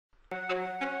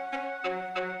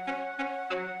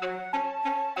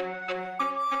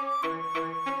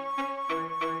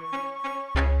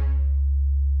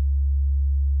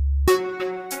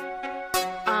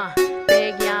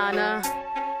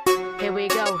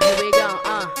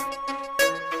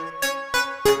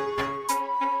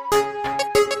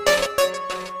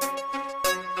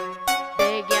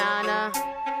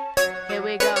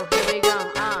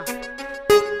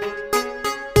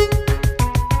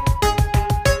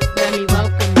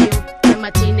my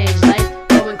teenage life,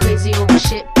 going crazy over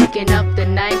shit, picking up the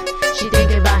knife. She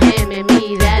thinking about him and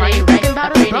me, that ain't right. I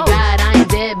pray to God I ain't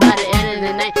dead by the end of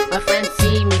the night. My friends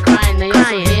see me crying, they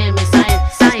also hear me sighing.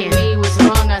 Asking me what's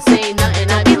wrong, I say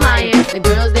nothing, I be lying. The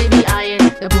girls they be eyeing,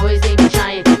 the boys they be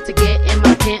trying to get in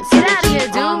my pants. So they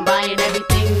keep on buying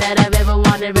everything that I've ever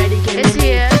wanted, ready came to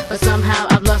me. But somehow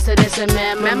I've lost it, it's a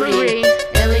memory.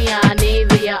 Eliane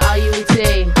via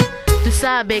R-U-E-T. Tu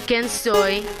sabe quién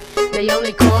soy. They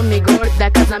only call me gorda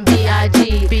cause I'm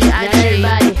B.I.G. Now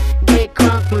everybody get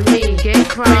crunk with me. Get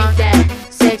crunk that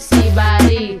sexy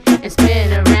body and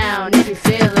spin around if you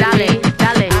feelin' me.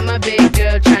 I'm a big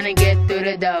girl tryna get through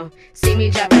the dough. See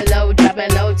me drop it low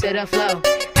to the flow.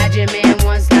 Had your man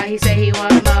once, now he say he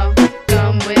want more.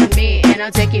 Come with me and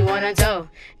I'll take you on a tour.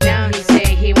 Now he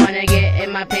say he wanna get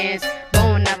in my pants.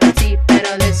 Bon appetit,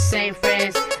 pero this ain't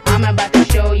friends. I'm about to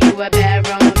show you a bad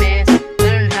romance.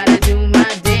 Learn how to do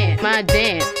my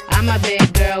dance. I'm a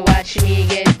big girl, watch me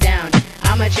get down.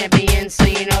 I'm a champion, so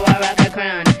you know I rock a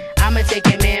crown. I'ma take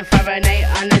your man for a night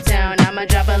on the town. I'ma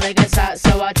drop it like it's hot,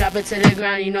 so I'll drop it to the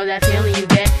ground. You know that feeling you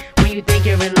get when you think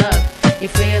you're in love. You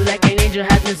feel like an angel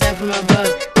has been sent from above.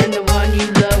 Then the one you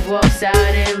love walks out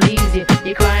and leaves you.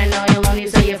 You're crying all alone, you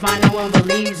say you find no one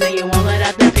believes, and you won't let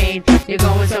out the pain. You're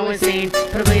going so insane,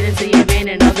 put a blade into your vein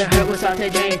and all the hurt will start to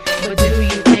drain. But do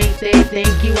you think they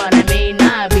think you are the main?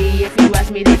 Nah, be if you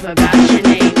ask me, they forgot your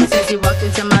name. Since you walked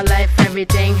into my life,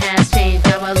 everything has changed.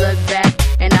 Now I look back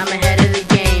and I'm ahead of the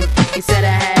game. You said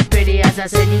I had pretty eyes, I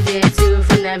said you did too.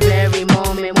 From that very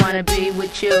moment, wanna be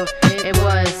with you. It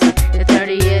was the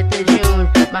 30th of June.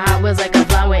 My heart was like a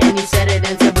flower and you set it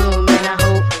into bloom. And I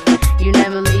hope you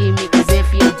never leave me, cause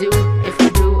if you do,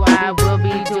 I will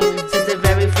be doomed. Since the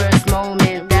very first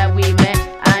moment that we met,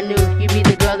 I knew you'd be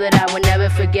the girl that I would never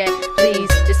forget. Please,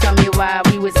 just tell me why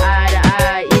we was eye to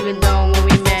eye. Even though when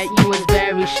we met, you was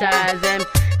very shy. Them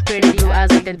pretty blue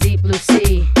eyes like the deep blue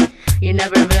sea. You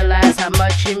never